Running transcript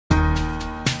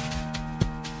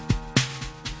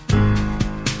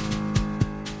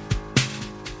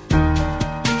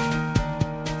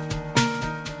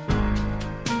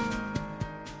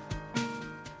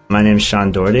My name is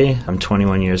Sean Dougherty. I'm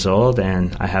 21 years old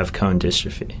and I have cone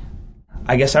dystrophy.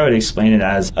 I guess I would explain it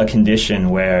as a condition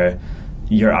where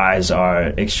your eyes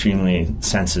are extremely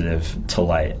sensitive to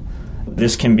light.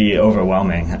 This can be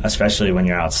overwhelming, especially when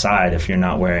you're outside if you're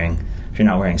not wearing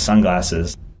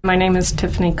sunglasses. My name is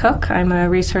Tiffany Cook. I'm a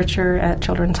researcher at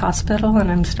Children's Hospital and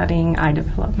I'm studying eye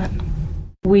development.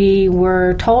 We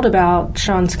were told about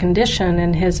Sean's condition,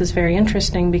 and his is very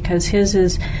interesting because his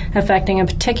is affecting a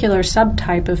particular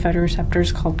subtype of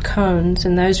photoreceptors called cones,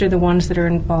 and those are the ones that are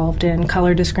involved in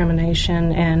color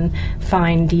discrimination and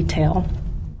fine detail.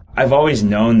 I've always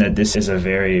known that this is a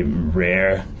very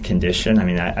rare condition. I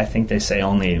mean, I think they say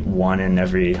only 1 in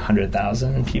every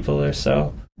 100,000 people or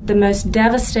so. The most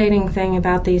devastating thing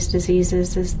about these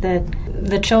diseases is that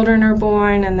the children are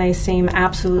born and they seem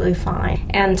absolutely fine.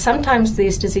 And sometimes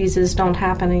these diseases don't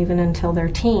happen even until they're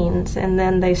teens, and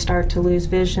then they start to lose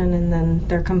vision, and then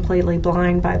they're completely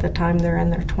blind by the time they're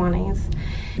in their 20s.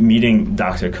 Meeting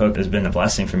Dr. Cook has been a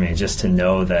blessing for me, just to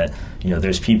know that,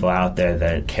 there's people out there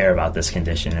that care about this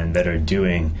condition and that are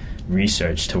doing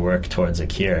research to work towards a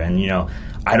cure. And,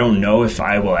 I don't know if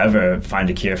I will ever find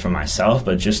a cure for myself,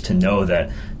 but just to know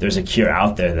that there's a cure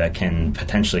out there that can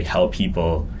potentially help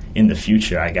people in the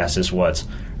future, I guess, is what's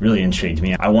really intrigued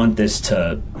me. I want this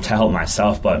to help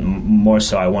myself, but more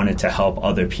so I want it to help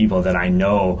other people that I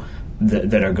know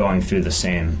that are going through the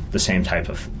same type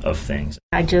of things.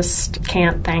 I just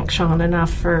can't thank Sean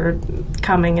enough for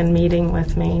coming and meeting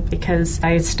with me, because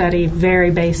I study very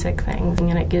basic things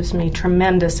and it gives me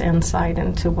tremendous insight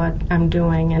into what I'm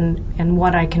doing and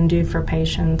what I can do for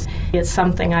patients. It's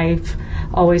something I've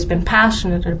always been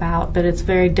passionate about, but it's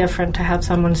very different to have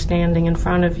someone standing in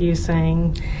front of you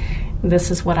saying, this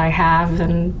is what I have,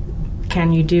 and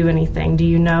can you do anything? Do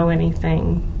you know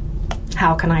anything?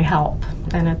 How can I help?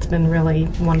 And it's been really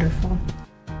wonderful.